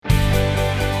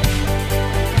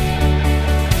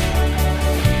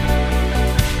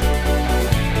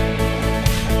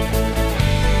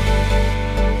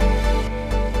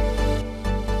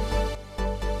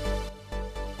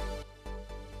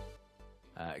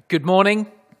Good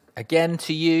morning again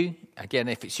to you. Again,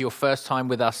 if it's your first time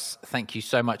with us, thank you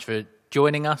so much for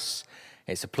joining us.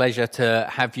 It's a pleasure to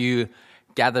have you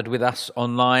gathered with us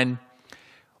online.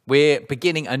 We're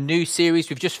beginning a new series.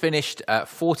 We've just finished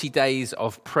 40 days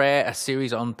of prayer, a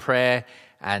series on prayer,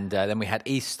 and then we had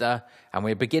Easter, and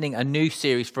we're beginning a new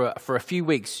series for a few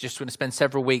weeks. Just going to spend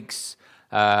several weeks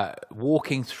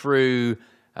walking through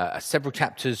several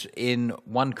chapters in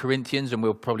 1 Corinthians, and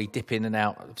we'll probably dip in and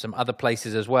out of some other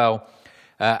places as well,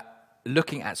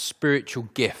 looking at spiritual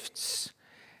gifts.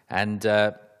 And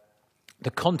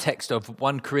the context of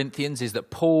 1 Corinthians is that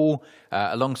Paul,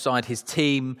 alongside his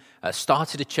team,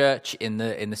 started a church in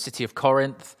the city of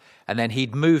Corinth, and then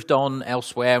he'd moved on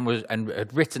elsewhere and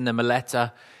had written them a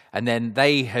letter, and then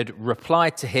they had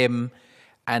replied to him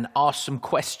and asked some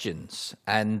questions.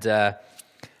 And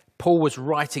Paul was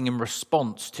writing in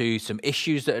response to some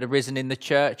issues that had arisen in the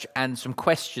church and some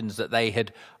questions that they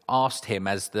had asked him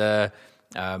as the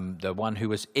one who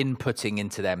was inputting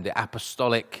into them, the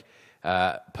apostolic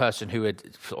person who had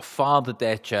sort of fathered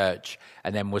their church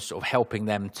and then was sort of helping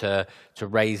them to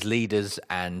raise leaders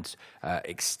and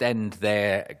extend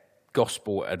their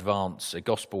gospel advance, a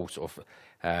gospel sort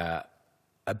of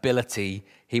ability.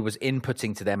 He was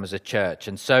inputting to them as a church.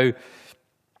 And so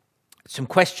some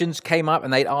questions came up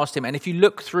and they'd asked him. And if you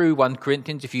look through 1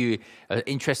 Corinthians, if you are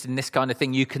interested in this kind of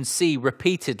thing, you can see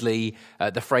repeatedly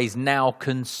the phrase "now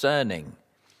concerning."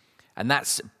 And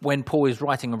that's when Paul is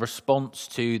writing a response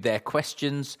to their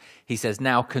questions. He says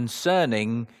 "now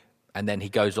concerning," and then he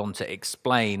goes on to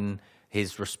explain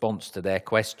his response to their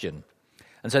question.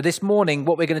 And so this morning,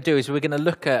 what we're going to do is we're going to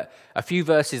look at a few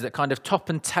verses that kind of top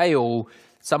and tail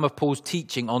some of Paul's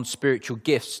teaching on spiritual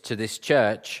gifts to this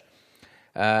church.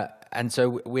 And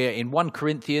so we're in 1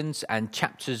 Corinthians and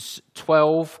chapters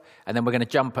 12, and then we're going to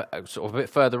jump sort of a bit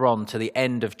further on to the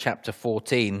end of chapter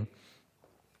 14.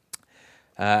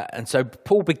 And so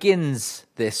Paul begins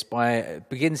his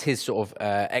sort of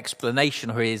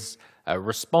explanation or his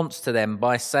response to them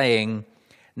by saying,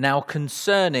 "Now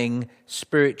concerning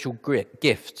spiritual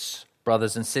gifts,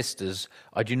 brothers and sisters,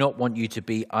 I do not want you to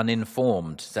be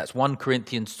uninformed." So that's 1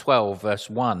 Corinthians 12, verse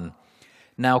 1.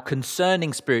 "Now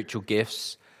concerning spiritual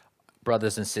gifts,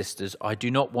 brothers and sisters, I do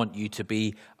not want you to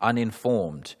be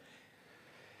uninformed."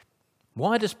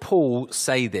 Why does Paul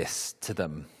say this to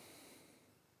them?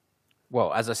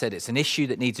 Well, as I said, it's an issue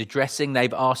that needs addressing.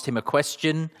 They've asked him a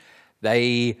question.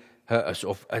 They are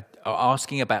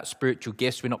asking about spiritual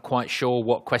gifts. We're not quite sure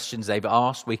what questions they've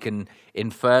asked. We can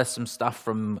infer some stuff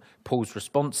from Paul's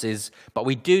responses, but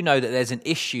we do know that there's an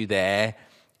issue there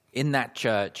in that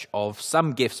church of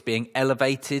some gifts being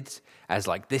elevated as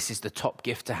like, this is the top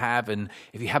gift to have, and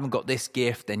if you haven't got this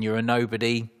gift, then you're a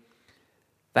nobody.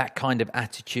 That kind of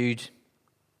attitude.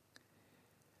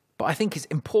 But I think it's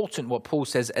important what Paul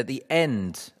says at the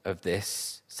end of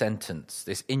this sentence,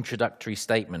 this introductory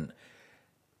statement.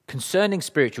 "Concerning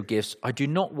spiritual gifts, I do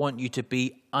not want you to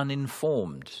be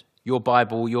uninformed." Your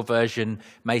Bible, your version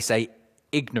may say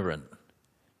ignorant.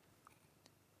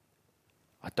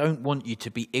 I don't want you to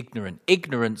be ignorant.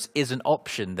 Ignorance is an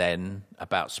option then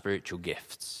about spiritual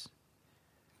gifts.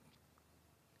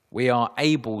 We are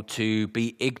able to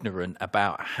be ignorant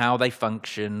about how they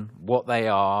function, what they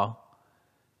are,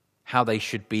 how they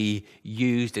should be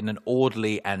used in an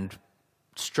orderly and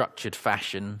structured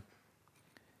fashion.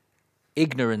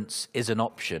 Ignorance is an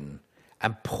option,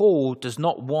 and Paul does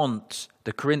not want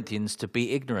the Corinthians to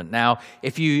be ignorant. Now,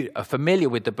 if you are familiar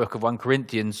with the book of 1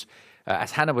 Corinthians,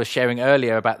 as Hannah was sharing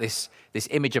earlier about this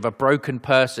image of a broken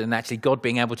person and actually God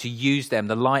being able to use them,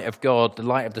 the light of God, the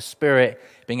light of the Spirit,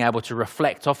 being able to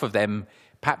reflect off of them,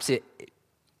 perhaps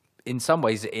in some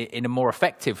ways in a more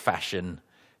effective fashion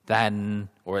than,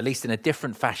 or at least in a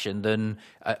different fashion than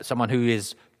someone who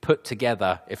is put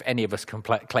together. If any of us can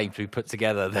claim to be put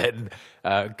together, then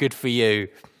good for you.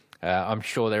 I'm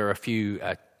sure there are a few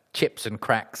chips and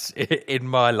cracks in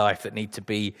my life that need to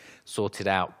be sorted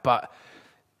out. But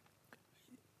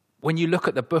when you look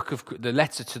at the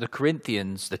letter to the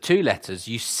Corinthians, the two letters,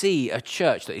 you see a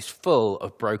church that is full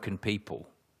of broken people.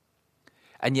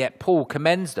 And yet Paul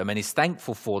commends them and is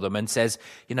thankful for them and says,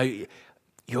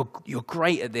 you're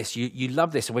great at this, you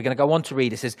love this. And we're going to go on to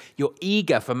read. It says, you're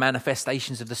eager for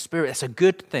manifestations of the Spirit. That's a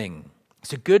good thing.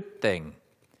 It's a good thing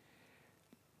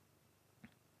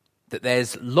that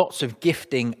there's lots of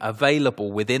gifting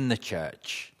available within the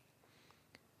church,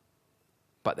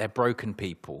 but they're broken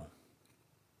people.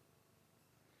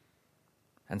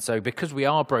 And so because we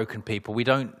are broken people,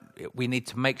 we need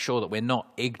to make sure that we're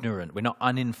not ignorant, we're not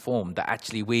uninformed, that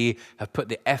actually we have put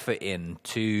the effort in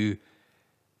to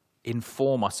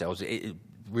inform ourselves.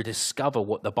 rediscover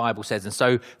what the Bible says. And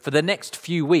so for the next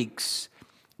few weeks,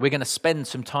 we're going to spend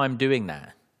some time doing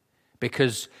that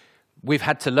because we've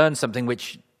had to learn something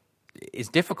which is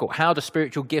difficult. How do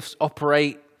spiritual gifts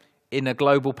operate in a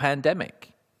global pandemic?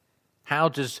 How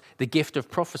does the gift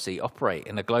of prophecy operate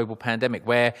in a global pandemic?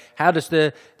 How does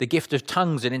the gift of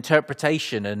tongues and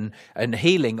interpretation and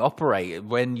healing operate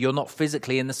when you're not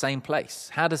physically in the same place?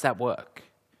 How does that work?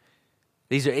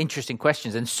 These are interesting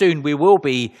questions, and soon we will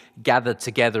be gathered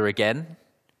together again,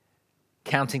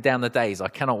 counting down the days. I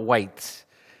cannot wait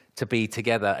to be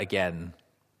together again.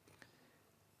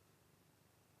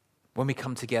 When we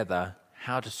come together,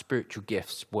 how do spiritual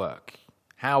gifts work?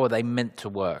 How are they meant to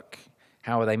work?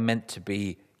 How are they meant to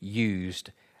be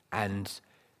used and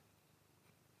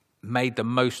made the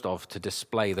most of to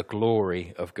display the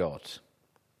glory of God?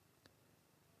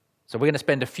 So we're going to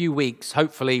spend a few weeks,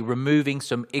 hopefully, removing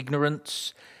some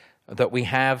ignorance that we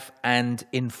have and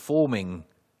informing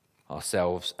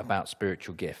ourselves about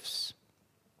spiritual gifts.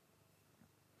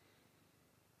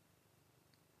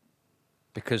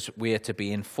 Because we are to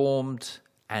be informed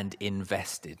and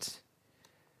invested.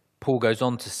 Paul goes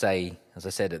on to say, as I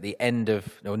said, near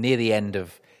the end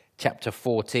of chapter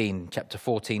 14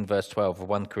 verse 12 of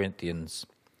 1 Corinthians.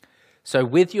 So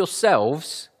with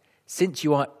yourselves, since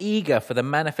you are eager for the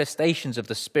manifestations of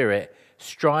the Spirit,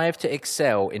 strive to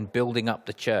excel in building up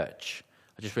the church.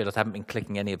 I just realized I haven't been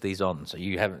clicking any of these on, so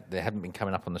they haven't been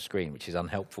coming up on the screen, which is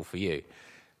unhelpful for you.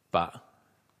 But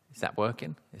is that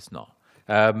working? It's not.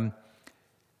 There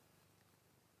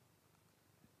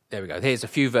we go. Here's a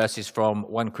few verses from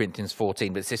 1 Corinthians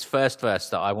 14, but it's this first verse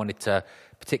that I wanted to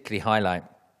particularly highlight.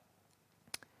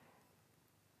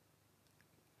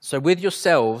 So with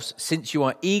yourselves, since you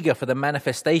are eager for the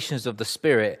manifestations of the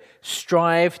Spirit,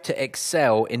 strive to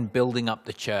excel in building up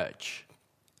the church.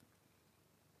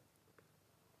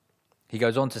 He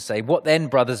goes on to say, what then,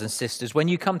 brothers and sisters, when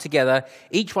you come together,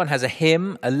 each one has a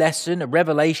hymn, a lesson, a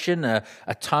revelation, a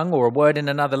tongue or a word in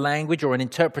another language or an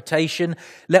interpretation.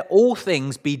 Let all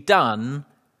things be done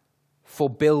for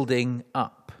building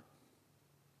up.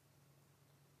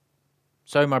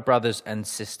 So, my brothers and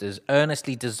sisters,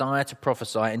 earnestly desire to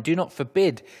prophesy and do not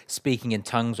forbid speaking in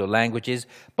tongues or languages,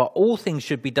 but all things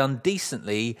should be done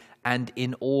decently and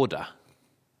in order.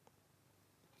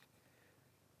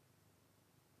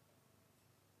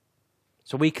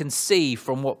 So we can see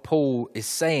from what Paul is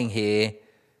saying here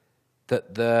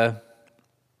that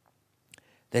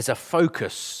there's a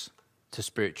focus to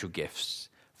spiritual gifts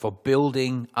for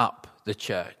building up the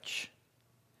church.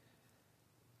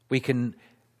 We can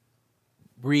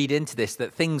read into this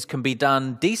that things can be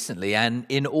done decently and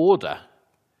in order.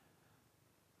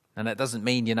 And that doesn't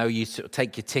mean, you sort of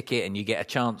take your ticket and you get a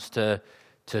chance to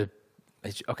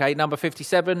okay, number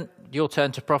 57, your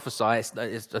turn to prophesy. I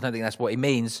don't think that's what he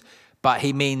means. But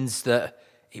he means that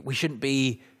we shouldn't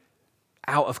be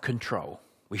out of control.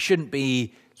 We shouldn't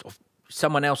be sort of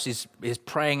someone else is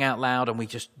praying out loud and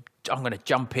I'm going to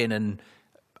jump in and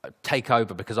take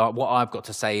over because what I've got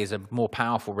to say is a more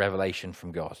powerful revelation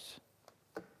from God.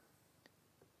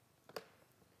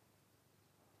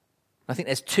 I think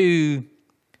there's two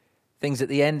things at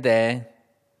the end there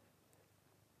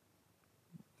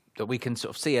that we can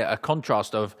sort of see a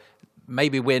contrast of.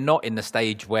 Maybe we're not in the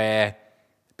stage where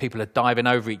people are diving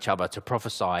over each other to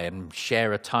prophesy and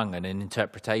share a tongue and an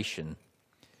interpretation.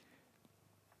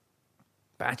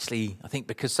 But actually, I think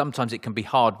because sometimes it can be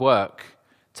hard work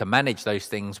to manage those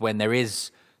things when there is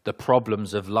the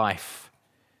problems of life,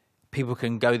 people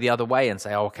can go the other way and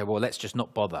say, oh, okay, well, let's just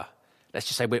not bother. Let's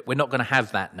just say we're not going to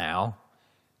have that now.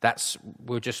 That's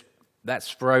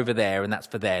for over there and that's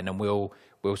for then, and we'll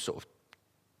sort of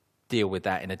deal with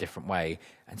that in a different way.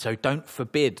 And so don't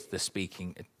forbid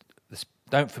speaking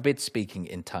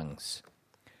in tongues.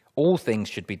 All things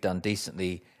should be done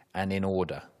decently and in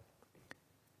order.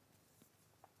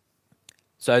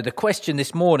 So the question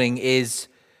this morning is,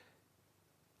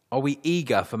 are we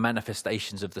eager for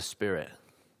manifestations of the Spirit?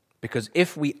 Because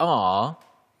if we are,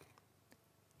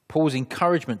 Paul's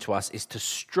encouragement to us is to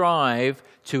strive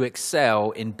to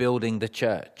excel in building the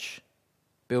church,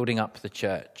 building up the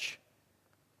church.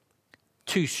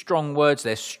 Two strong words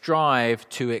there, strive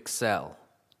to excel.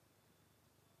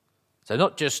 So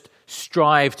not just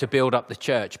strive to build up the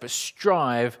church, but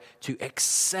strive to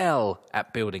excel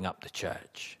at building up the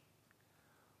church.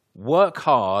 Work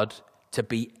hard to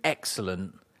be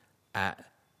excellent at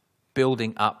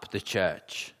building up the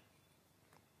church.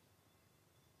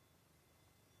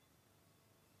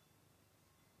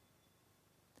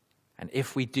 And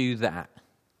if we do that,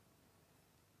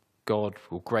 God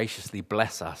will graciously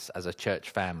bless us as a church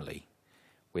family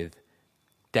with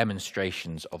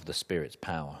demonstrations of the Spirit's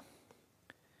power.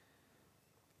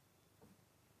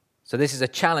 So this is a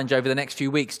challenge over the next few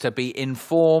weeks to be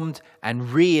informed and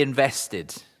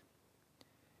reinvested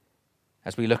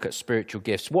as we look at spiritual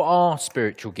gifts. What are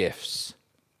spiritual gifts?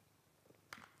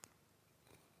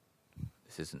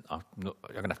 I'm going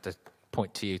to have to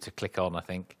point to you to click on, I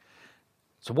think.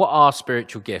 So what are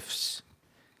spiritual gifts?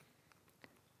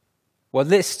 Well,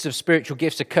 lists of spiritual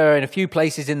gifts occur in a few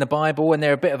places in the Bible, and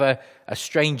they're a bit of a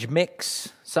strange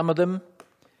mix, some of them.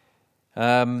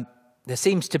 There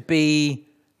seems to be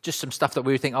just some stuff that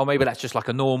we would think, oh, maybe that's just like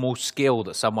a normal skill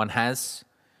that someone has.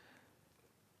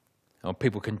 Or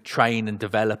people can train and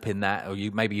develop in that, or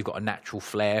maybe you've got a natural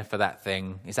flair for that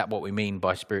thing. Is that what we mean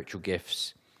by spiritual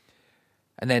gifts?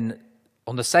 And then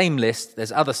on the same list,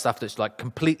 there's other stuff that's like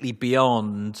completely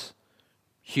beyond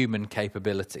human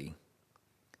capability.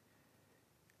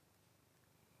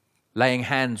 Laying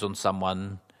hands on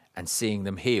someone and seeing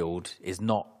them healed is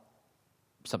not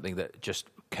something that just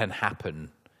can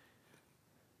happen.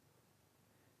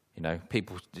 You know,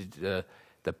 people,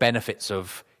 the benefits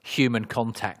of human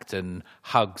contact and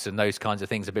hugs and those kinds of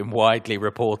things have been widely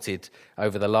reported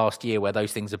over the last year, where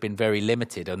those things have been very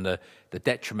limited, and the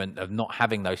detriment of not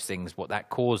having those things, what that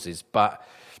causes. But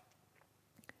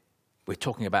we're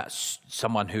talking about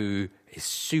someone who is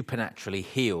supernaturally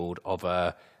healed of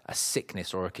a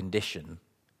sickness or a condition.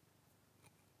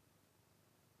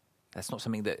 That's not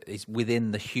something that is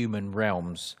within the human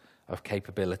realms of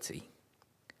capability.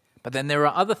 But then there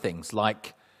are other things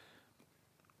like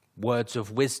words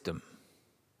of wisdom.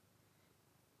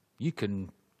 You can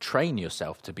train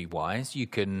yourself to be wise. You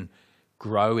can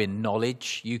grow in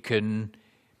knowledge. You can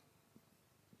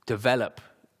develop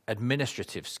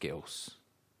administrative skills.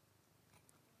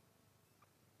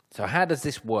 So how does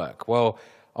this work? Well,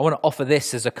 I want to offer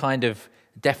this as a kind of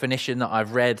definition that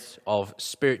I've read of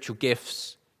spiritual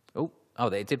gifts. Oh,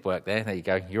 it did work there. There you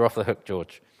go. You're off the hook,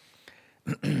 George.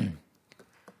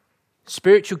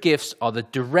 Spiritual gifts are the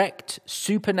direct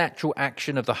supernatural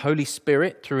action of the Holy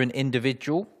Spirit through an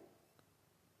individual,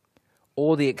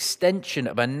 or the extension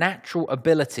of a natural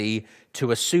ability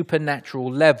to a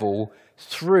supernatural level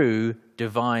through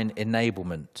divine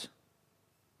enablement.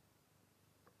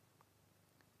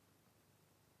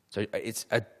 So it's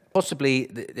possibly,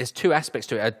 there's two aspects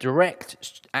to it: a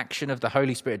direct action of the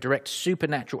Holy Spirit, a direct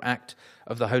supernatural act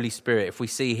of the Holy Spirit. If we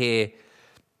see here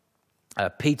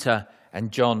Peter and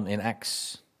John in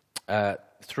Acts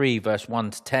 3, verse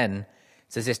 1 to 10, it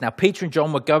says this: Now Peter and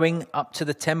John were going up to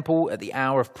the temple at the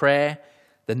hour of prayer,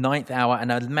 the 9th hour,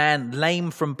 and a man lame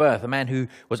from birth, a man who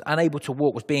was unable to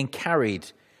walk, was being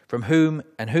carried, from whom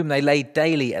they laid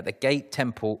daily at the gate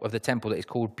of the temple that is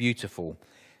called Beautiful,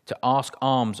 to ask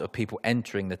alms of people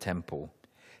entering the temple.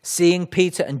 Seeing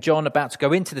Peter and John about to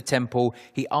go into the temple,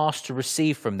 he asked to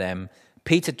receive from them.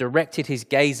 Peter directed his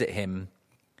gaze at him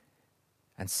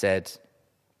and said,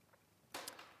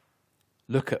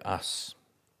 "Look at us."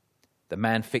 The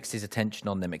man fixed his attention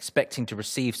on them, expecting to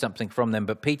receive something from them.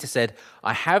 But Peter said,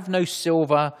 "I have no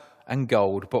silver and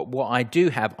gold, but what I do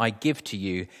have I give to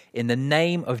you. In the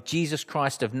name of Jesus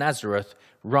Christ of Nazareth,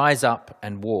 rise up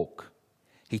and walk."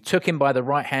 He took him by the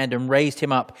right hand and raised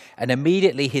him up, and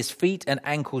immediately his feet and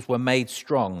ankles were made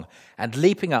strong. And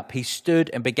leaping up, he stood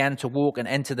and began to walk and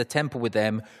enter the temple with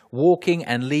them, walking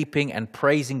and leaping and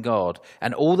praising God.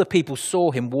 And all the people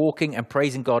saw him walking and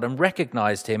praising God and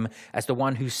recognized him as the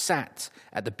one who sat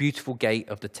at the beautiful gate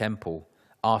of the temple,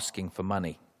 asking for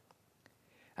money.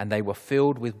 And they were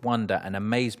filled with wonder and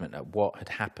amazement at what had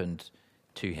happened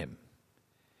to him.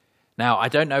 Now, I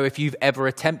don't know if you've ever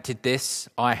attempted this.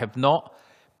 I have not.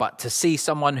 But to see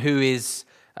someone who is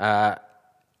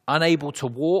unable to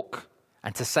walk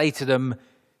and to say to them,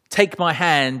 "Take my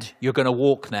hand, you're going to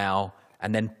walk now,"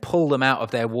 and then pull them out of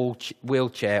their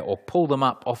wheelchair or pull them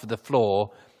up off of the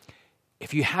floor,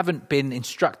 if you haven't been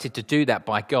instructed to do that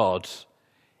by God,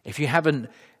 if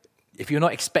you're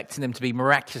not expecting them to be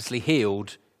miraculously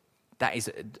healed, that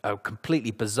is a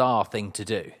completely bizarre thing to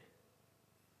do.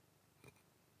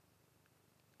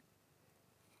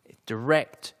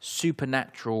 Direct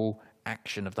supernatural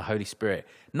action of the Holy Spirit.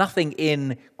 Nothing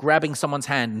in grabbing someone's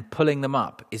hand and pulling them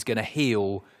up is going to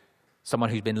heal someone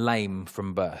who's been lame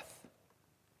from birth.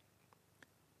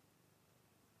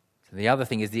 So the other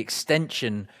thing is the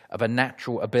extension of a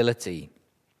natural ability.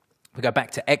 We go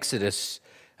back to Exodus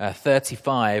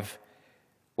 35,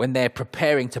 when they're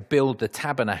preparing to build the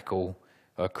tabernacle,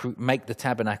 or make the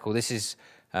tabernacle. This is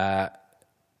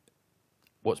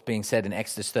what's being said in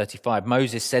Exodus 35.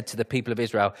 Moses said to the people of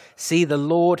Israel, "See, the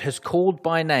Lord has called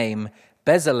by name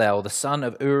Bezalel, the son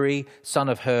of Uri, son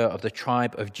of Hur, of the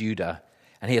tribe of Judah.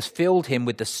 And he has filled him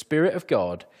with the Spirit of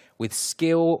God, with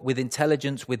skill, with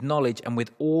intelligence, with knowledge, and with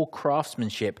all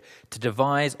craftsmanship to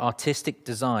devise artistic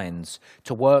designs,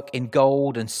 to work in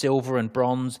gold and silver and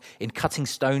bronze, in cutting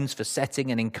stones for setting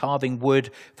and in carving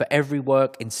wood, for every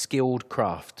work in skilled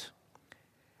craft.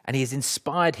 And he has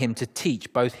inspired him to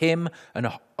teach both him and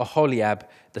Aholiab,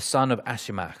 the son of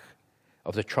Ahisamach,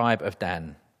 of the tribe of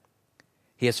Dan.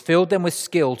 He has filled them with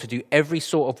skill to do every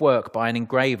sort of work by an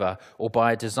engraver or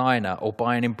by a designer or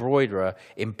by an embroiderer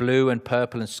in blue and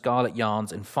purple and scarlet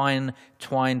yarns and fine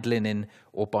twined linen,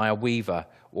 or by a weaver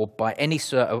or by any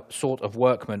sort of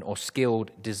workman or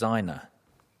skilled designer.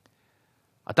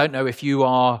 I don't know if you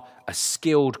are a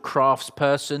skilled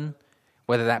craftsperson,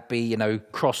 whether that be,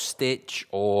 cross stitch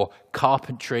or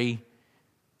carpentry,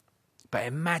 but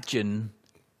imagine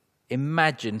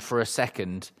for a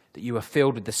second that you are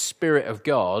filled with the Spirit of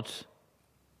God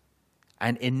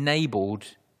and enabled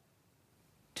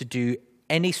to do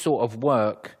any sort of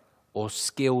work or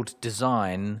skilled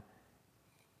design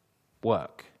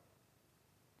work.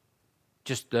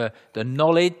 Just the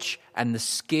knowledge and the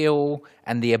skill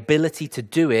and the ability to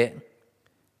do it.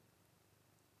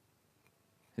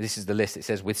 This is the list. It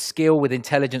says, with skill, with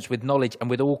intelligence, with knowledge, and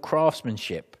with all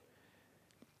craftsmanship.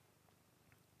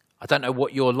 I don't know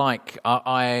what you're like.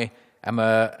 I am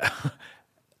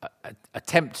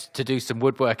attempt to do some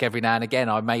woodwork every now and again.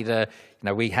 I made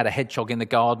we had a hedgehog in the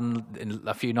garden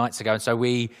a few nights ago, and so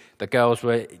the girls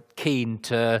were keen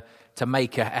to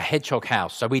make a hedgehog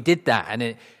house. So we did that,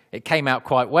 and it came out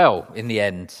quite well in the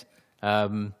end.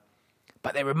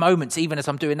 But there were moments, even as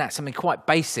I'm doing that, something quite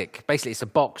basic. Basically, it's a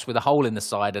box with a hole in the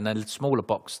side and a smaller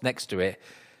box next to it.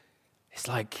 It's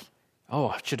like,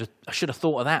 I should have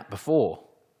thought of that before.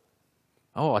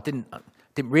 I didn't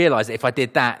realize that if I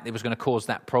did that, it was going to cause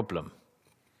that problem.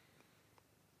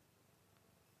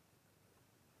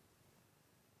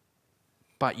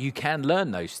 But you can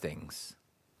learn those things.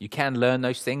 You can learn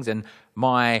those things, and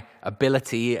my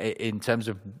ability in terms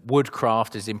of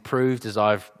woodcraft has improved as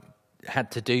I've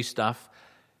had to do stuff.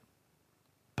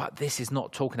 But this is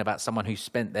not talking about someone who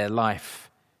spent their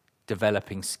life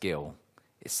developing skill.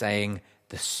 It's saying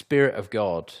the Spirit of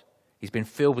God, he's been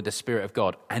filled with the Spirit of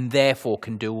God, and therefore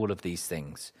can do all of these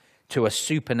things to a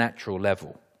supernatural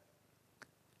level.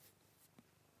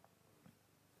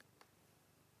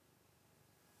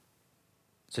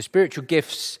 So spiritual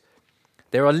gifts,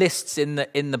 there are lists in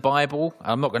the Bible.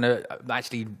 I'm not going to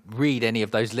actually read any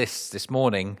of those lists this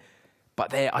morning,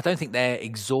 but I don't think they're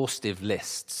exhaustive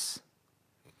lists.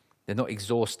 They're not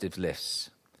exhaustive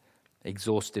lists.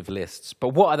 But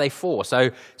what are they for? So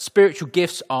spiritual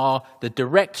gifts are the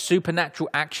direct supernatural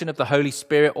action of the Holy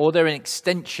Spirit, or they're an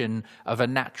extension of a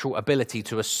natural ability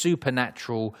to a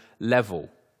supernatural level.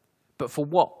 But for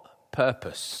what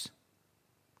purpose?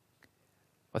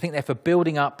 I think they're for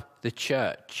building up the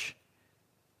church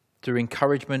through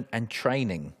encouragement and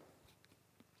training.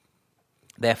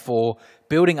 Therefore,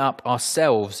 building up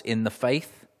ourselves in the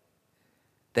faith.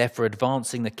 Therefore,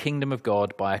 advancing the kingdom of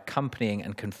God by accompanying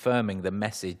and confirming the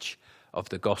message of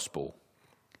the gospel.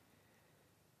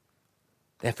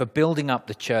 Therefore, building up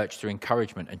the church through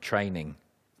encouragement and training.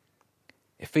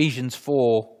 Ephesians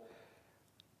 4,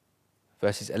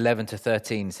 verses 11 to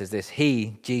 13 says this: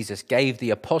 He, Jesus, gave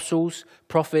the apostles,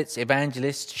 prophets,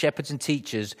 evangelists, shepherds and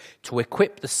teachers to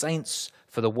equip the saints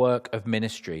for the work of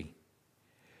ministry,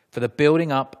 for the building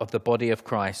up of the body of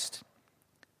Christ,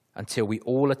 until we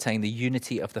all attain the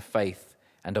unity of the faith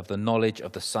and of the knowledge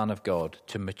of the Son of God,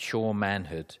 to mature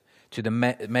manhood, to the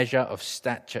measure of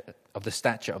the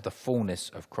stature of the fullness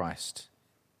of Christ.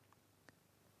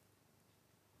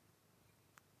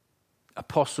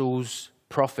 Apostles,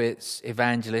 prophets,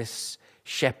 evangelists,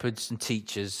 shepherds and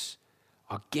teachers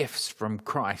are gifts from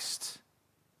Christ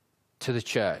to the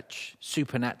church,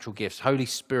 supernatural gifts, Holy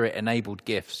Spirit enabled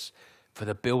gifts for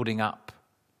the building up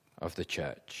of the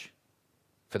church,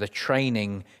 for the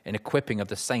training and equipping of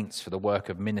the saints for the work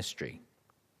of ministry.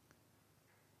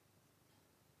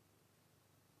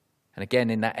 And again,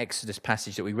 in that Exodus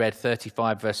passage that we read,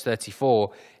 35 verse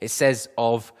 34, it says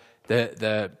of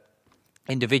the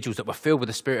individuals that were filled with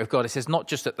the Spirit of God, it says not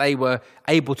just that they were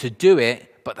able to do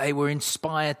it, but they were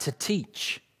inspired to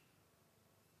teach.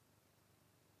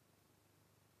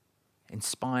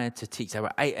 Inspired to teach. They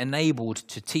were enabled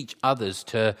to teach others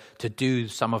to do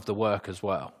some of the work as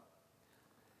well.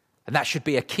 And that should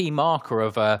be a key marker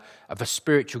of a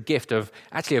spiritual gift, of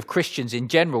Christians in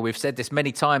general. We've said this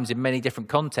many times in many different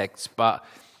contexts, but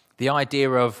the idea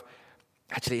of,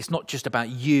 it's not just about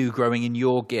you growing in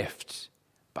your gift,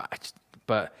 but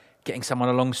getting someone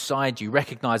alongside you,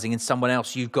 recognizing in someone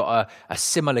else you've got a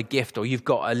similar gift, or you've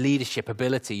got a leadership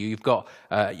ability, or you've got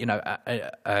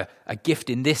a gift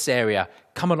in this area.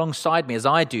 Come alongside me as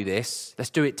I do this.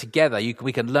 Let's do it together.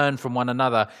 We can learn from one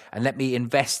another, and let me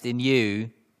invest in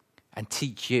you and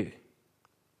teach you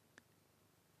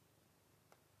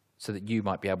so that you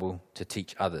might be able to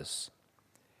teach others.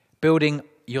 Building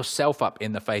yourself up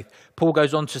in the faith. Paul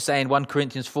goes on to say in 1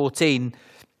 Corinthians 14,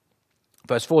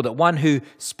 verse 4, that one who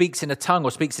speaks in a tongue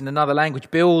or speaks in another language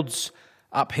builds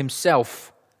up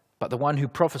himself, but the one who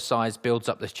prophesies builds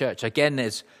up the church. Again,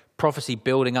 there's prophecy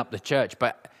building up the church,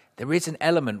 but there is an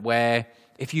element where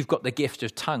if you've got the gift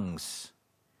of tongues,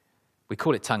 we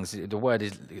call it tongues, the word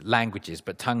is languages,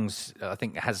 but tongues, I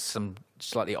think, has some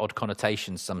slightly odd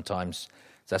connotations sometimes.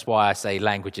 So that's why I say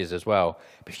languages as well.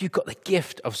 But if you've got the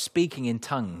gift of speaking in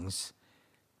tongues,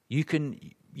 you can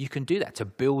do that to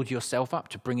build yourself up,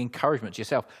 to bring encouragement to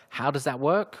yourself. How does that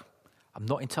work? I'm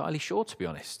not entirely sure, to be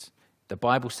honest. The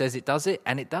Bible says it does it,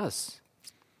 and it does.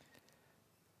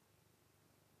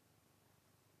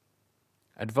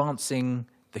 Advancing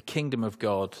the kingdom of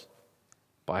God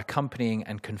by accompanying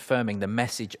and confirming the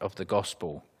message of the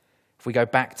gospel. If we go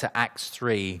back to Acts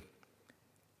 3,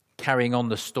 carrying on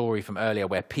the story from earlier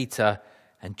where Peter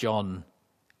and John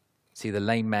see the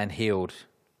lame man healed.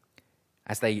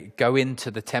 As they go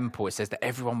into the temple, it says that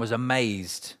everyone was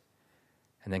amazed.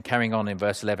 And then carrying on in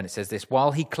verse 11, it says this: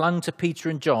 while he clung to Peter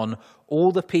and John,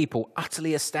 all the people,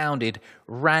 utterly astounded,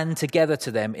 ran together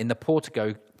to them in the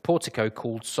portico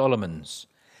called Solomon's.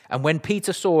 And when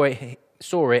Peter saw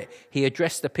it, he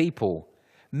addressed the people.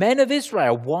 Men of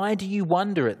Israel, why do you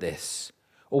wonder at this?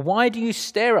 Or why do you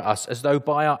stare at us as though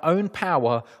by our own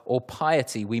power or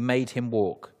piety we made him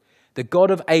walk? The God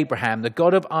of Abraham, the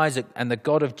God of Isaac, and the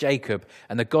God of Jacob,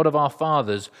 and the God of our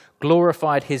fathers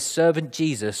glorified his servant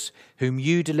Jesus, whom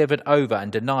you delivered over and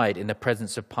denied in the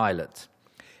presence of Pilate.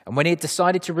 And when he had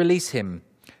decided to release him,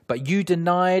 but you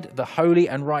denied the holy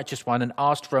and righteous one and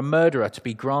asked for a murderer to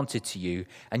be granted to you,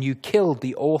 and you killed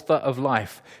the author of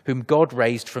life, whom God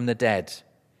raised from the dead.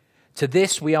 To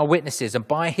this we are witnesses, and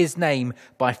by his name,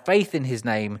 by faith in his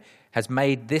name, has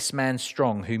made this man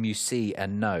strong, whom you see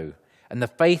and know. And the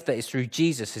faith that is through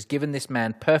Jesus has given this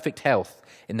man perfect health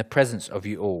in the presence of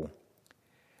you all.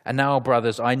 And now,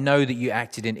 brothers, I know that you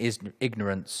acted in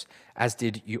ignorance, as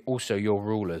did you also your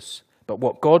rulers. But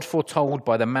what God foretold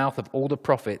by the mouth of all the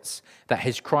prophets, that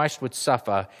his Christ would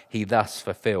suffer, he thus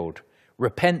fulfilled.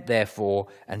 Repent, therefore,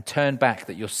 and turn back,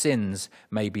 that your sins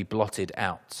may be blotted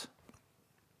out.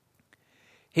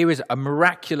 Here is a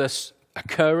miraculous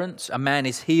occurrence. A man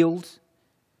is healed,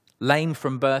 lame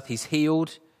from birth, he's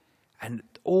healed, and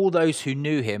all those who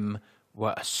knew him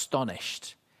were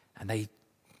astonished, and they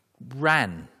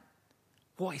ran.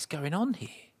 What is going on here?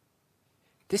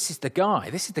 This is the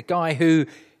guy who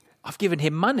I've given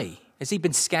him money. Has he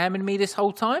been scamming me this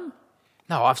whole time?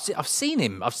 No, I've seen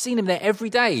him. I've seen him there every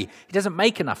day. He doesn't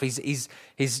make enough. He's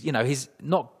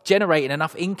not generating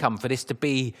enough income for this to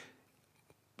be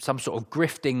some sort of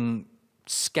grifting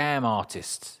scam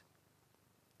artist.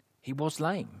 He was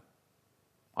lame.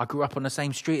 I grew up on the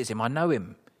same street as him. I know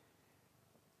him.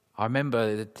 I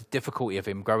remember the difficulty of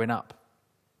him growing up.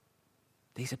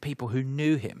 These are people who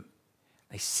knew him.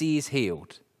 They see he's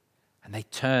healed, and they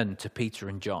turn to Peter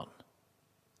and John.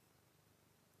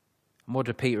 And what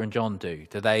do Peter and John do?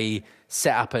 Do they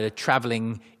set up a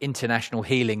traveling international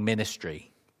healing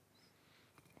ministry?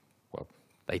 Well,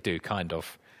 they do, kind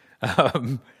of.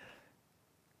 But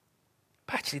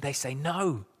actually they say,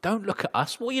 no, don't look at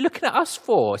us. What are you looking at us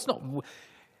for? It's not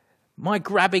my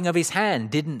grabbing of his hand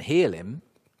didn't heal him.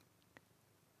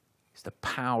 It's the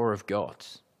power of God.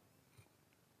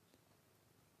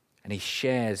 And he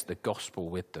shares the gospel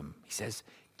with them. He says,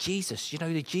 Jesus, you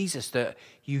know the Jesus that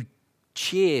you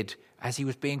cheered as he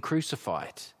was being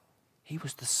crucified. He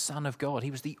was the Son of God. He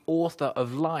was the author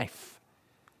of life.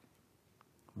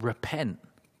 Repent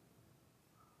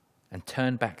and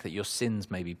turn back, that your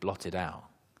sins may be blotted out.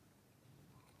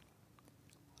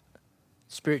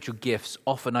 Spiritual gifts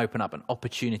often open up an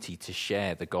opportunity to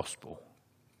share the gospel.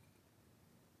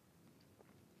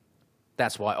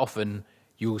 That's why often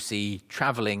you'll see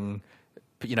traveling,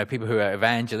 people who are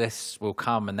evangelists will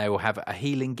come and they will have a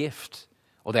healing gift,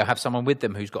 or they'll have someone with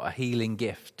them who's got a healing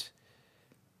gift.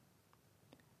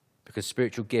 Because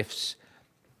spiritual gifts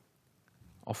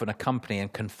often accompany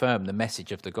and confirm the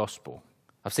message of the gospel.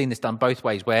 I've seen this done both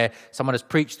ways, where someone has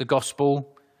preached the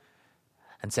gospel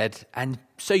and said, and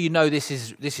so you know this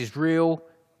is real,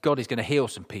 God is going to heal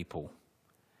some people.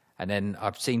 And then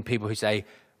I've seen people who say,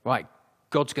 right,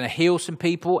 God's going to heal some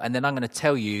people, and then I'm going to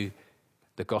tell you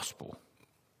the gospel.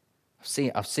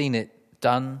 I've seen it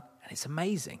done, And it's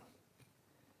amazing.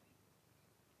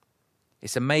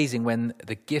 It's amazing when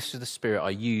the gifts of the Spirit are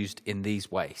used in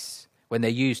these ways, when they're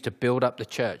used to build up the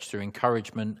church through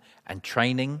encouragement and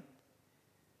training,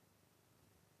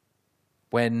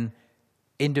 when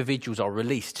individuals are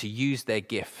released to use their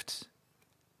gifts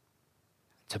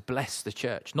to bless the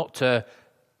church, not to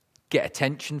get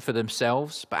attention for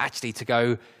themselves, but actually to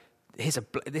go,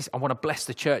 I want to bless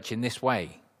the church in this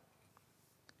way.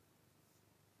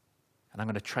 And I'm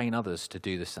going to train others to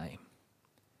do the same.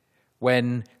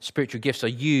 When spiritual gifts are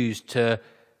used to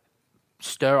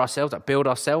stir ourselves up, build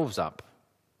ourselves up,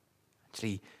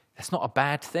 actually, that's not a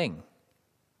bad thing.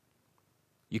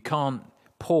 You can't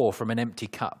pour from an empty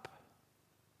cup.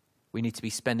 We need to be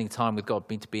spending time with God.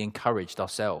 We need to be encouraged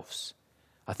ourselves.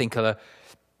 I think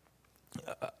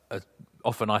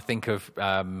often I think of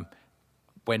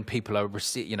when people are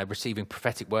receiving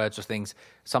prophetic words or things.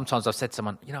 Sometimes I've said to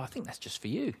someone, I think that's just for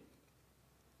you.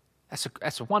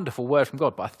 That's a wonderful word from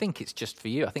God, but I think it's just for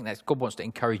you. I think that God wants to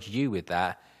encourage you with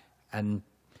that, and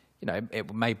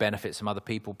it may benefit some other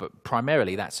people, but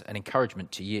primarily that's an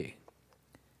encouragement to you.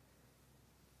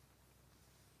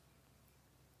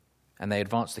 And they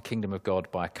advance the kingdom of God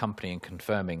by accompanying and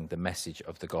confirming the message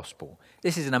of the gospel.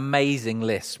 This is an amazing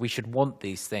list. We should want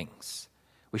these things.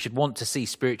 We should want to see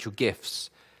spiritual gifts.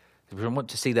 We want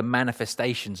to see the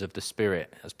manifestations of the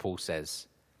Spirit, as Paul says.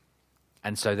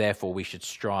 And so therefore we should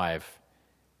strive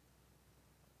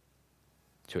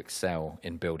to excel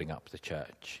in building up the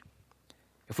church.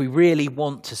 If we really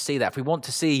want to see that, if we want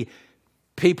to see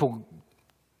people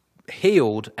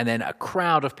healed and then a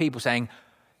crowd of people saying,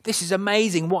 this is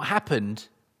amazing, what happened?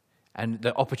 And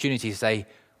the opportunity to say,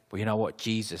 well, you know what,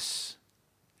 Jesus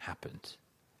happened,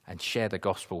 and share the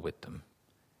gospel with them.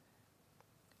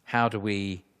 How do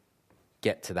we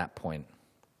get to that point?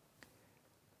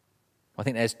 I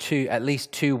think there's at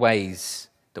least two ways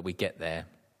that we get there.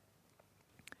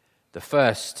 The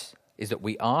first is that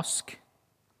we ask.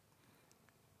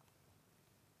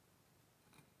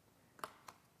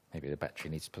 Maybe the battery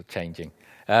needs changing.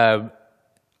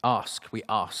 We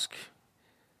ask.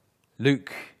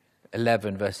 Luke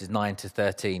 11, verses 9 to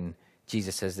 13,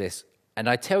 Jesus says this, "And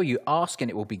I tell you, ask and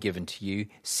it will be given to you,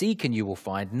 seek and you will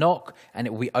find, knock and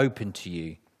it will be opened to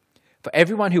you. For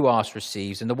everyone who asks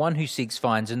receives, and the one who seeks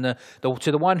finds, and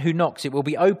to the one who knocks it will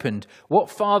be opened. What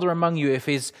father among you, if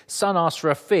his son asks for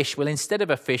a fish, will instead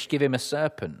of a fish give him a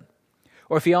serpent?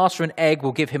 Or if he asks for an egg,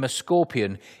 will give him a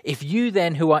scorpion? If you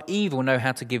then, who are evil, know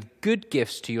how to give good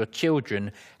gifts to your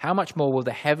children, how much more will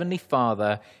the Heavenly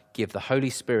Father give the Holy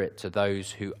Spirit to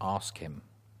those who ask him?"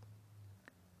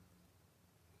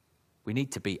 We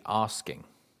need to be asking.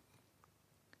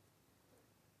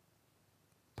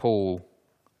 Paul,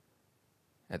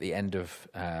 at the end of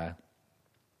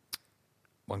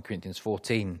 1 Corinthians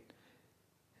 14,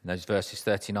 in those verses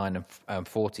 39 and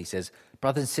 40, says,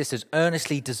 "Brothers and sisters,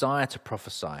 earnestly desire to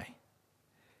prophesy."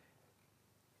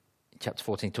 In chapter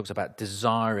 14, it talks about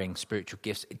desiring spiritual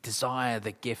gifts. Desire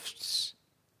the gifts.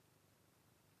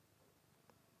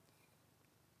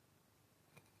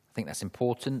 I think that's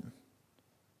important.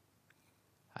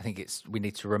 I think we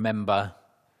need to remember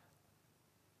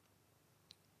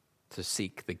to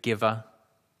seek the giver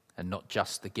and not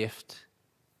just the gift.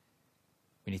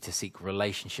 We need to seek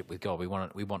relationship with God. We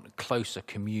want closer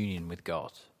communion with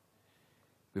God.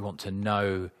 We want to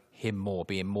know him more,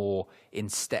 be more in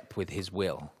step with his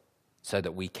will, so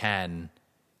that we can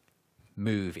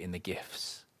move in the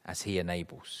gifts as he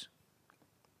enables.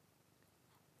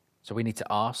 So we need to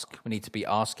ask. We need to be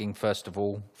asking first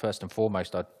and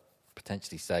foremost, I'd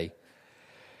potentially say.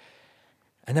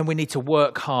 And then we need to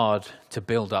work hard to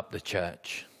build up the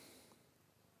church.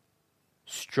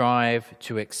 Strive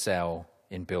to excel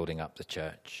in building up the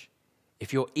church.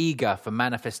 If you're eager for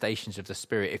manifestations of the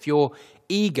Spirit, if you're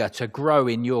eager to grow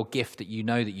in your gift that you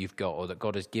know that you've got or that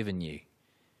God has given you,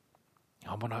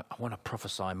 I want to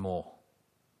prophesy more.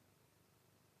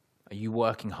 Are you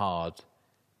working hard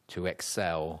to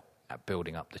excel at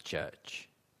building up the church?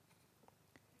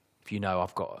 If you know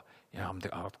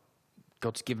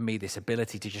God's given me this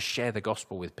ability to just share the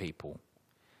gospel with people.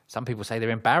 Some people say they're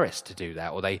embarrassed to do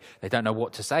that, or they don't know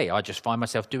what to say. I just find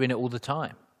myself doing it all the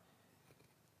time.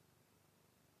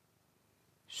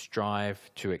 Strive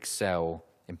to excel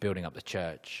in building up the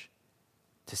church,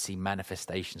 to see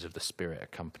manifestations of the Spirit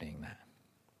accompanying that.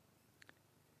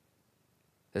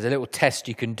 There's a little test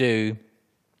you can do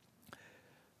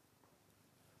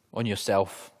on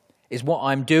yourself. Is what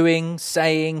I'm doing,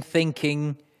 saying,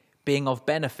 thinking, being of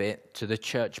benefit to the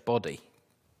church body?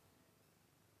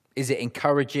 Is it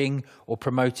encouraging or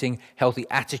promoting healthy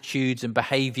attitudes and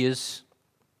behaviors?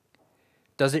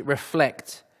 Does it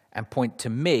reflect and point to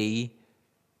me,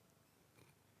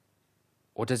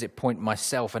 or does it point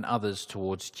myself and others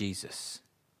towards Jesus?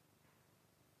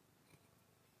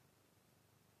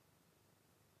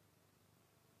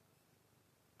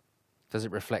 Does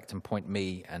it reflect and point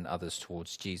me and others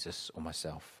towards Jesus or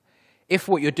myself? If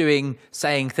what you're doing,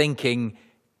 saying, thinking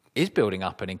is building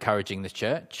up and encouraging the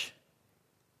church,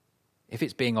 if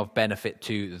it's being of benefit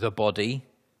to the body,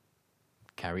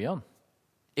 carry on.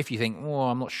 If you think, oh,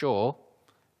 I'm not sure,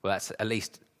 well, that's at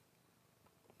least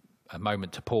a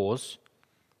moment to pause.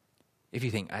 If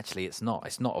you think, actually, it's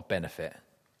not of benefit,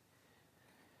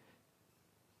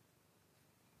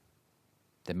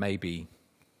 then maybe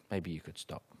you could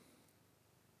stop.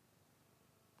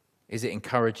 Is it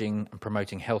encouraging and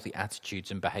promoting healthy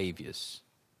attitudes and behaviors?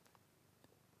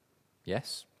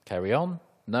 Yes, carry on.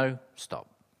 No, stop.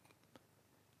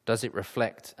 Does it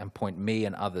reflect and point me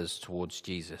and others towards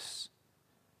Jesus?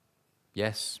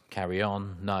 Yes, carry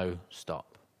on. No,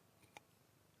 stop.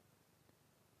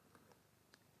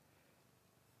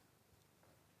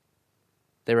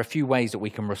 There are a few ways that we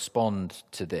can respond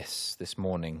to this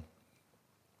morning.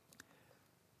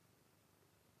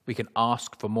 We can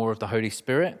ask for more of the Holy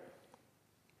Spirit.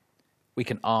 We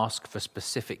can ask for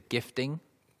specific gifting.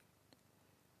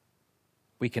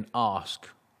 We can ask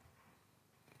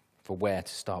for where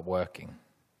to start working.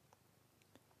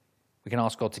 We can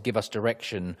ask God to give us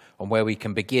direction on where we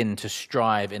can begin to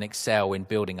strive and excel in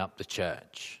building up the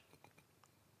church.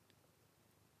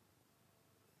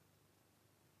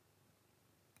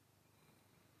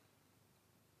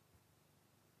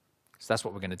 So that's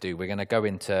what we're going to do. We're going to go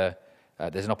into,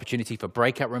 there's an opportunity for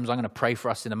breakout rooms. I'm going to pray for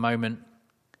us in a moment.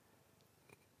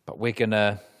 But there's going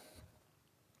to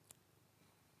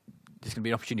be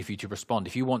an opportunity for you to respond.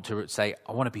 If you want to say,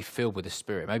 I want to be filled with the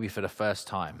Spirit, maybe for the first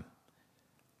time,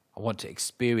 I want to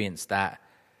experience that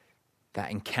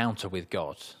encounter with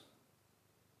God.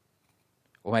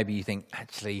 Or maybe you think,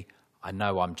 actually, I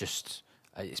know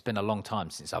it's been a long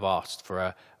time since I've asked for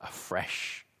a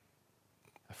fresh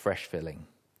filling.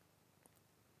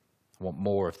 I want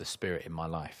more of the Spirit in my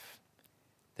life.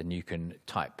 Then you can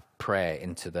type prayer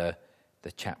into the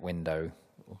chat window,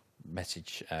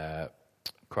 message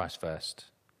Christ First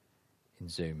in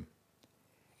Zoom.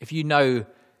 If you know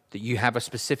that you have a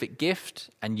specific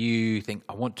gift and you think,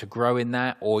 I want to grow in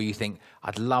that, or you think,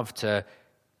 I'd love to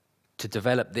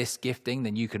develop this gifting,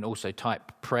 then you can also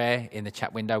type prayer in the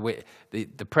chat window.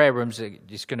 The prayer rooms are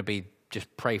just going to be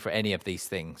just pray for any of these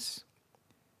things.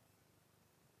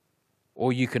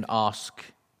 Or you can ask,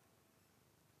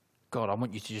 God, I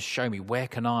want you to just show me, where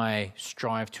can I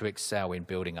strive to excel in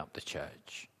building up the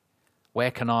church? Where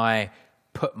can I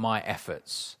put my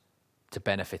efforts to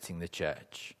benefiting the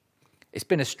church? It's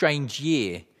been a strange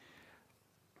year.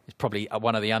 It's probably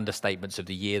one of the understatements of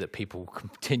the year that people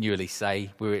continually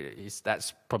say.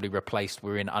 That's probably replaced,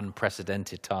 we're in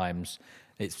unprecedented times.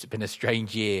 It's been a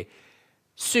strange year.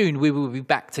 Soon we will be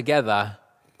back together,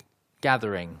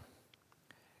 gathering.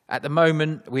 At the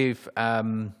moment, we've...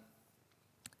 in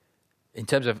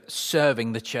terms of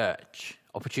serving the church,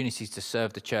 opportunities to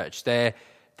serve the church, they're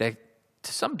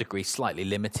to some degree slightly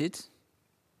limited.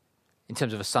 In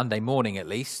terms of a Sunday morning, at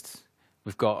least,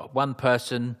 we've got one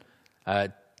person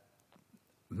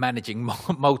managing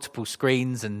multiple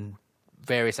screens and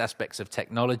various aspects of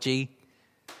technology.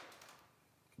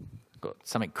 Got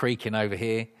something creaking over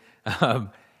here.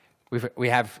 We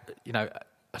have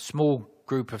a small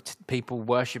group of people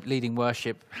leading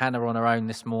worship. Hannah on her own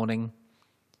this morning.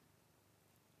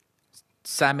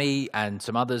 Sammy and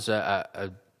some others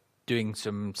are doing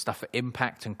some stuff for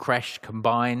Impact and Creche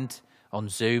combined on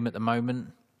Zoom at the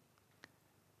moment.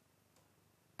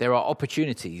 There are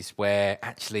opportunities where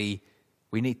actually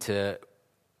we'll need to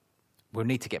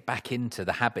get back into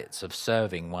the habits of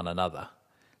serving one another.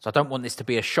 So I don't want this to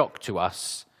be a shock to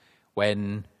us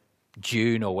when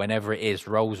June or whenever it is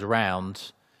rolls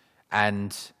around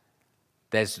and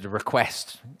there's the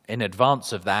request in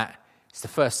advance of that. It's the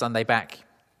first Sunday back.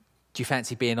 Do you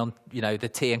fancy being on, the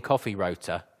tea and coffee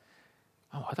rota?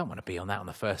 Oh, I don't want to be on that on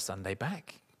the first Sunday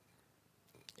back.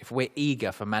 If we're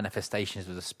eager for manifestations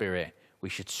of the Spirit, we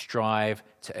should strive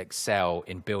to excel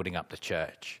in building up the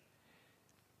church.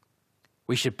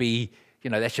 We should be,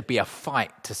 there should be a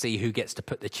fight to see who gets to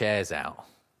put the chairs out.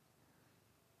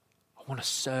 I want to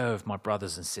serve my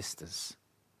brothers and sisters.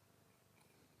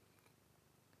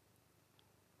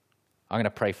 I'm going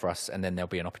to pray for us, and then there'll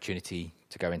be an opportunity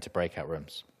to go into breakout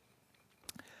rooms.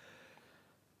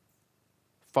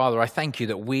 Father, I thank you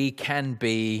that we can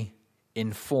be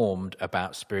informed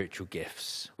about spiritual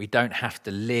gifts. We don't have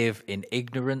to live in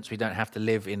ignorance. We don't have to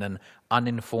live in an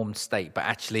uninformed state, but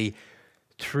actually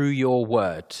through your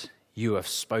word, you have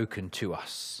spoken to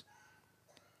us.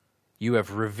 You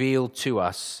have revealed to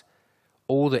us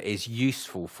all that is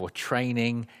useful for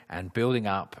training and building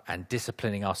up and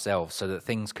disciplining ourselves so that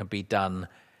things can be done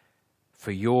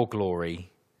for your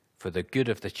glory, for the good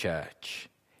of the church,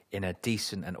 in a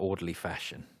decent and orderly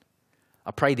fashion.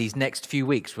 I pray these next few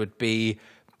weeks would be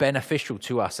beneficial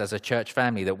to us as a church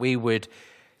family, that we would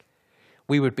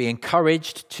be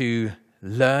encouraged to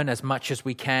learn as much as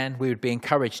we can. We would be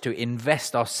encouraged to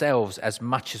invest ourselves as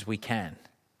much as we can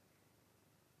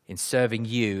in serving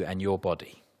you and your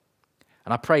body.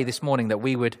 And I pray this morning that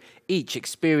we would each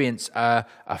experience a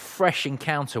fresh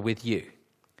encounter with you,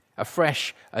 a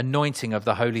fresh anointing of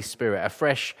the Holy Spirit, a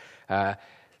fresh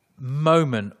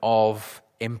moment of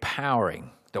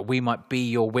empowering, that we might be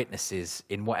your witnesses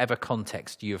in whatever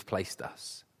context you have placed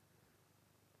us.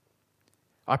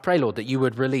 I pray, Lord, that you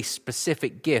would release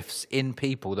specific gifts in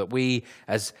people, that we,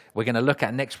 as we're going to look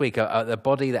at next week, the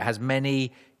body that has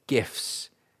many gifts,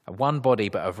 one body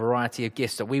but a variety of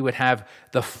gifts, that we would have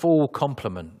the full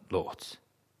complement, Lord.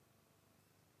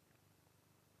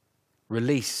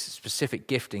 Release specific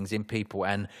giftings in people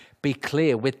and be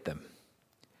clear with them.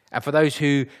 And for those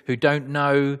who don't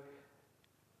know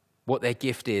what their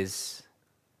gift is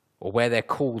or where they're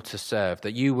called to serve,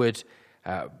 that you would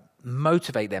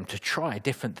motivate them to try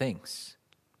different things,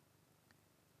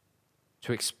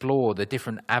 to explore the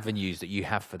different avenues that you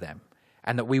have for them,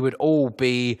 and that we would all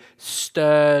be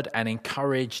stirred and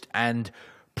encouraged and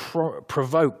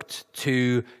provoked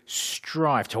to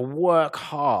strive, to work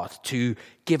hard, to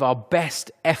give our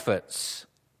best efforts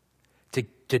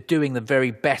to doing the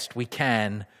very best we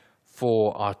can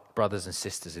for our brothers and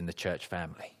sisters in the church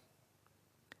family.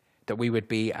 That we would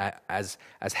be as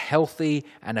healthy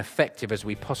and effective as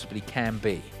we possibly can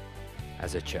be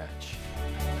as a church.